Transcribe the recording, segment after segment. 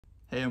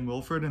Hey, I'm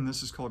Wilfred, and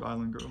this is called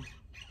Island Girl.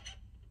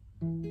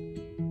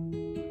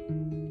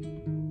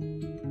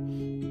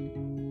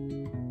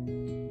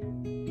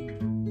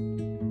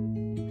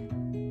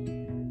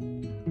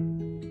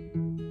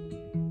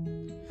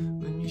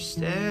 When you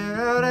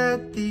stare out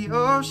at the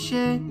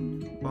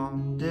ocean,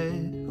 wonder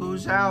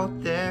who's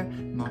out there.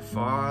 My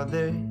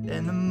father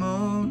and the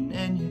moon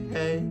in your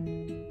head.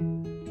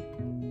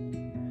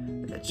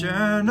 That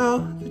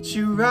journal that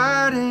you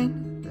write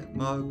in, that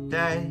mug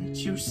that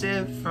you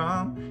sip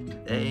from,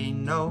 they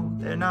know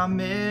they're not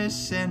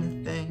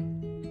missing a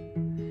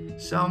thing.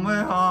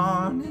 Somewhere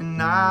on an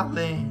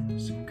island,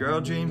 there's a girl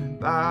dreaming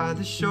by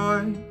the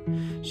shore.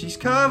 She's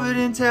covered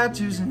in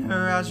tattoos and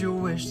her eyes, you'll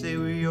wish they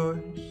were yours.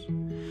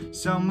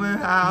 Somewhere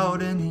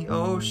out in the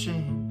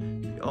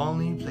ocean, the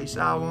only place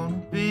I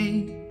wanna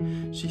be.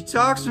 She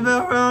talks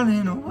about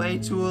running away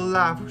to a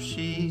life where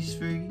she's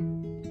free.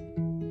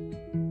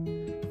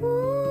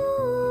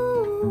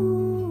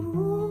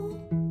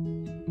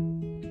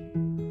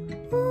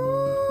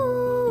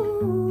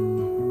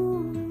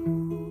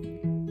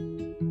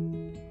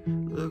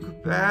 Look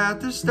up at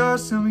the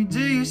stars, tell me, do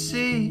you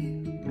see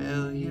a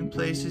million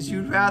places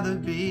you'd rather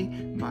be?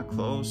 Am I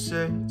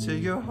closer to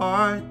your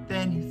heart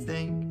than you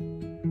think?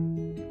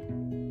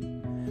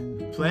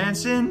 The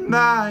plants in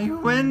by your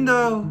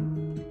window,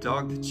 the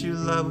dog that you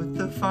love with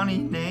the funny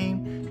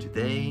name, do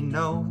they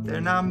know they're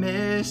not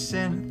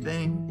missing a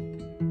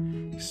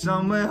thing?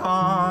 Somewhere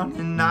on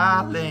an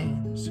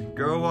island, there's a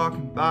girl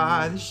walking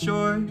by the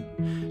shore.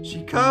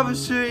 She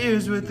covers her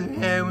ears with her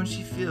hair when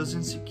she feels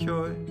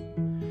insecure.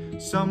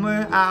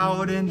 Somewhere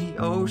out in the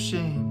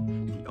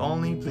ocean, the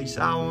only place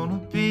I wanna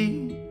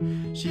be.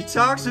 She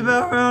talks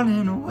about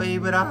running away,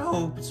 but I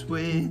hope it's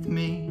with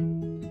me.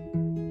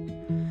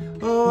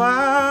 Oh,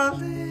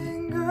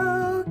 island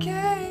girl,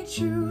 can't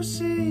you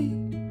see?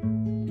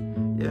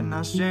 You're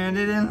not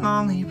stranded and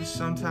lonely, but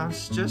sometimes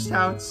it's just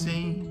how it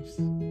seems.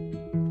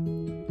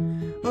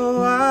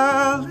 Oh,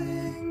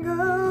 island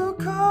girl,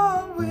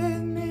 come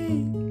with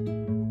me.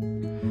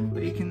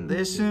 We can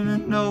listen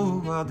and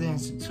know while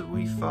dancing till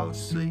we fall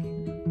asleep.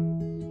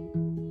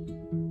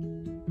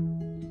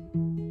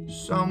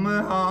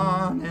 Somewhere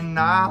on an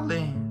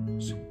island,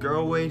 there's a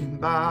girl waiting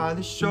by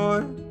the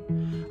shore.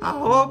 I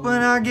hope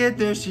when I get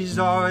there she's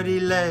already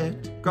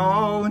let to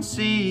go and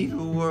see the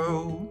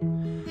world.